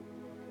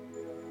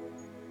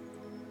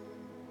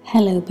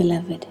Hello,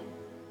 beloved.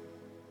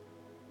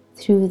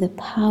 Through the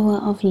power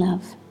of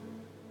love,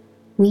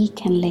 we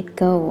can let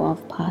go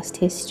of past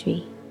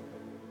history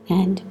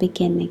and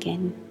begin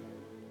again.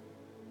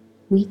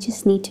 We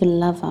just need to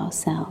love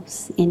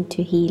ourselves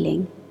into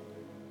healing.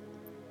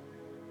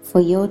 For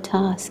your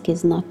task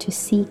is not to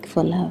seek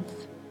for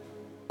love,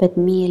 but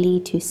merely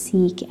to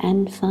seek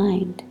and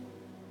find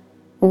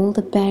all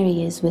the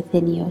barriers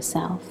within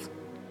yourself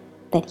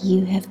that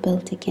you have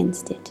built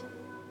against it.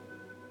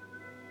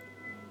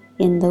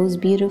 In those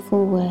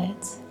beautiful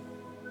words,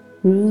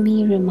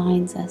 Rumi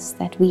reminds us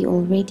that we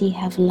already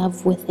have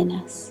love within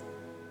us.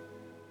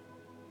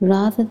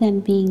 Rather than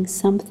being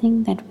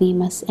something that we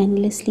must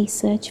endlessly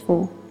search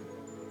for,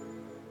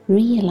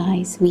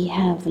 realize we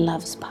have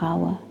love's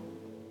power.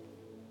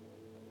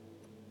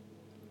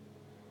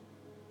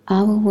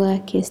 Our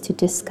work is to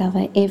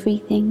discover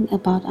everything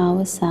about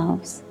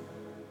ourselves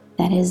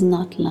that is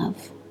not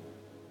love.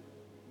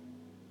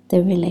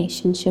 The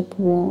relationship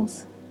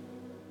walls,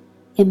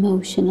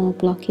 emotional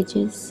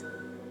blockages,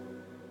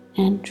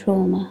 and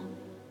trauma.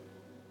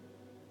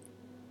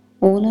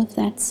 All of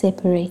that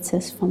separates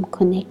us from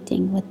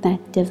connecting with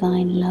that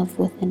divine love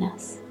within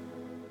us.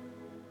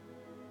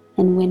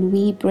 And when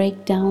we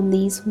break down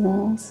these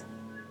walls,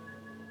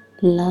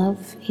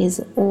 love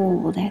is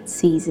all that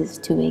ceases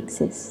to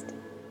exist.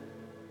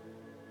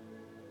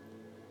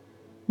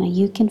 Now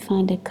you can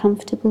find a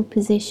comfortable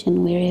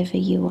position wherever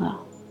you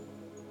are.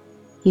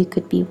 You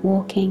could be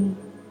walking,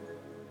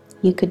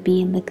 you could be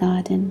in the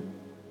garden.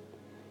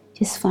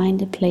 Just find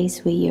a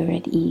place where you're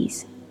at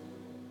ease.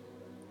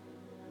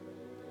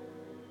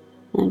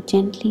 Now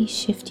gently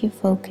shift your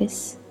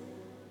focus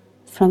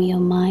from your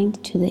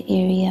mind to the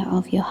area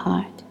of your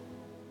heart.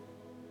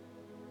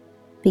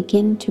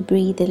 Begin to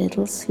breathe a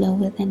little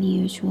slower than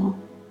usual,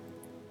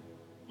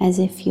 as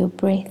if your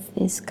breath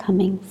is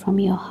coming from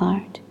your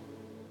heart.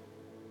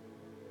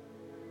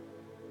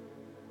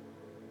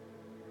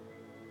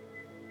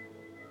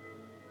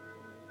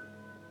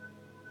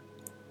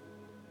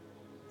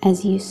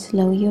 As you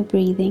slow your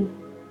breathing,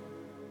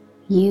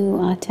 you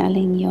are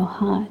telling your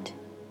heart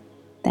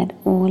that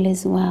all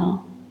is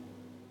well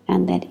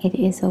and that it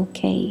is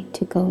okay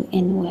to go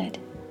inward.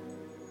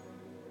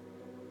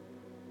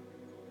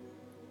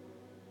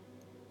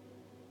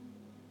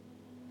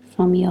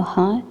 From your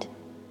heart,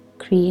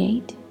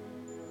 create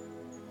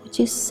or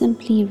just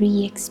simply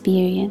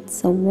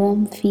re-experience a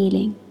warm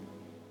feeling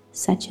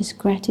such as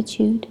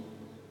gratitude,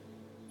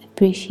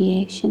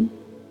 appreciation,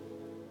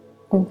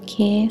 or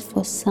care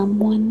for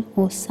someone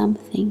or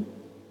something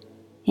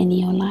in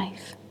your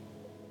life.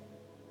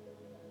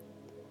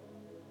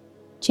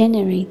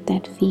 Generate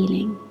that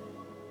feeling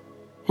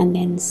and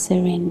then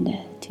surrender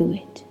to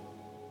it.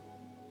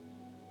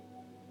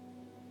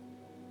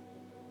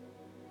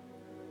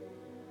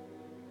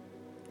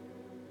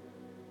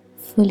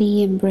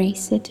 Fully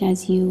embrace it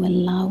as you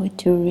allow it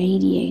to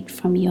radiate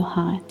from your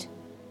heart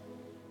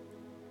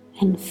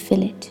and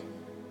fill it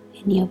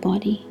in your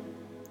body,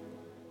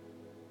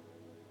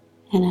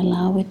 and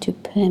allow it to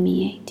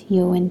permeate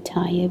your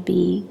entire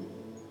being.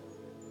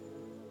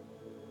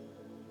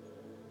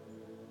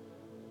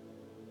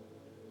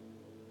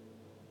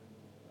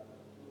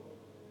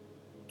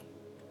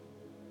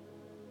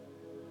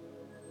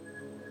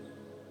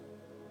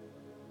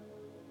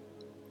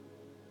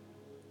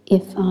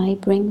 If I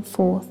bring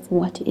forth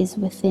what is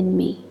within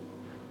me,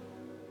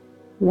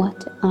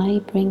 what I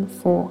bring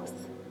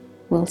forth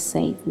will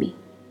save me.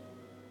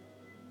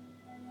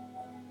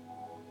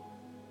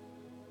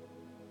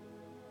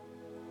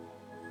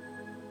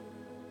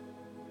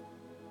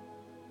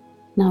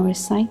 Now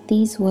recite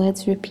these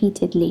words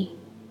repeatedly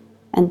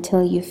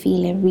until you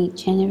feel a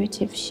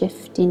regenerative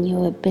shift in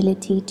your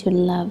ability to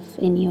love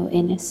in your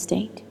inner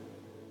state.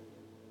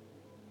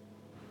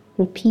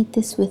 Repeat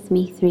this with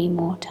me 3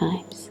 more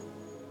times.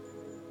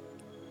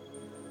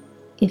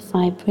 If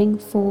I bring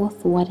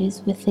forth what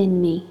is within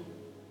me,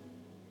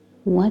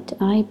 what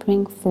I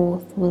bring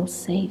forth will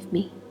save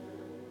me.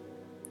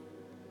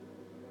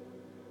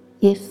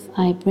 If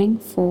I bring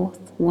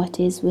forth what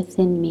is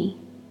within me,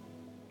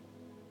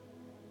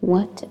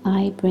 what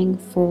I bring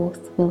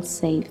forth will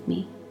save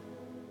me.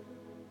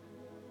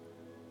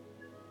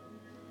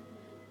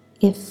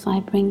 If I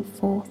bring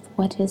forth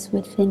what is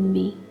within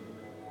me,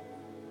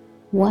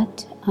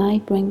 what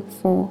I bring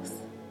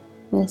forth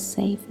will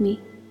save me.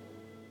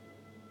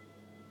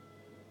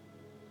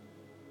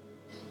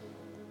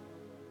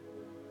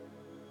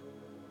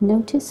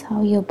 Notice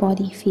how your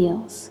body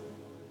feels.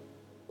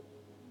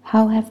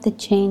 How have the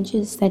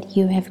changes that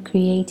you have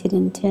created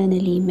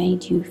internally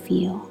made you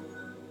feel?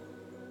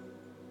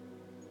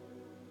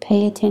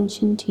 Pay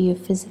attention to your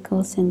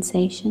physical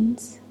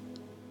sensations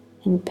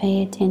and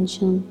pay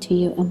attention to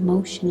your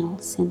emotional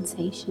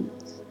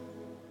sensations.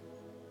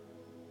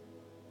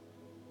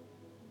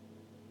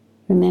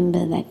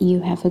 Remember that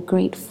you have a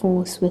great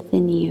force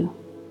within you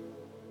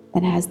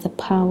that has the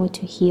power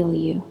to heal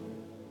you.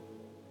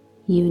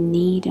 You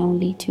need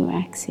only to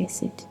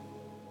access it.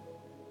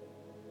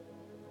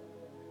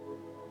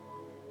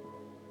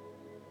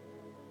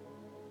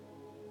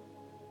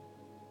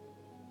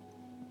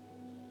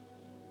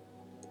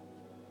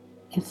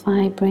 if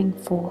I bring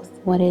forth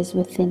what is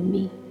within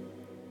me,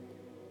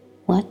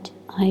 what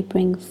I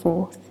bring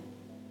forth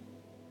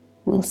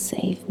will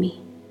save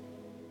me.